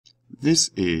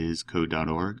This is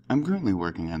Code.org. I'm currently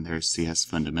working on their CS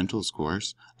Fundamentals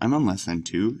course. I'm on Lesson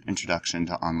 2, Introduction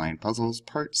to Online Puzzles,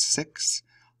 Part 6.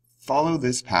 Follow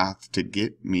this path to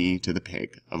get me to the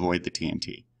pig. Avoid the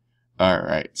TNT.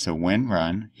 Alright, so when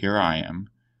run, here I am.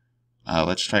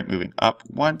 Let's try moving up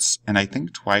once, and I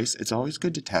think twice. It's always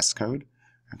good to test code.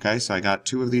 Okay, so I got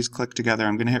 2 of these clicked together.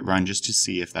 I'm going to hit run just to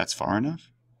see if that's far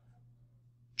enough.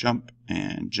 Jump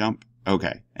and jump.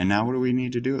 Okay, and now what do we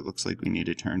need to do? It looks like we need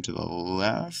to turn to the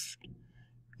left.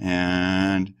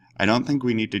 And I don't think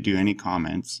we need to do any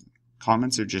comments.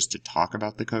 Comments are just to talk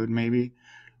about the code maybe.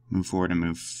 Move forward and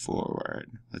move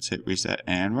forward. Let's hit reset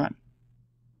and run.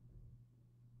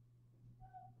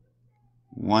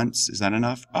 Once, is that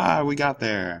enough? Ah, we got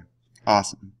there.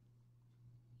 Awesome.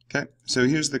 Okay, so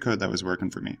here's the code that was working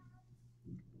for me.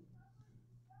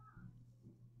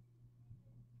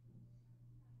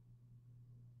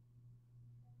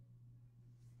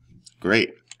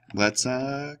 Great. Let's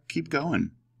keep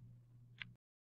going.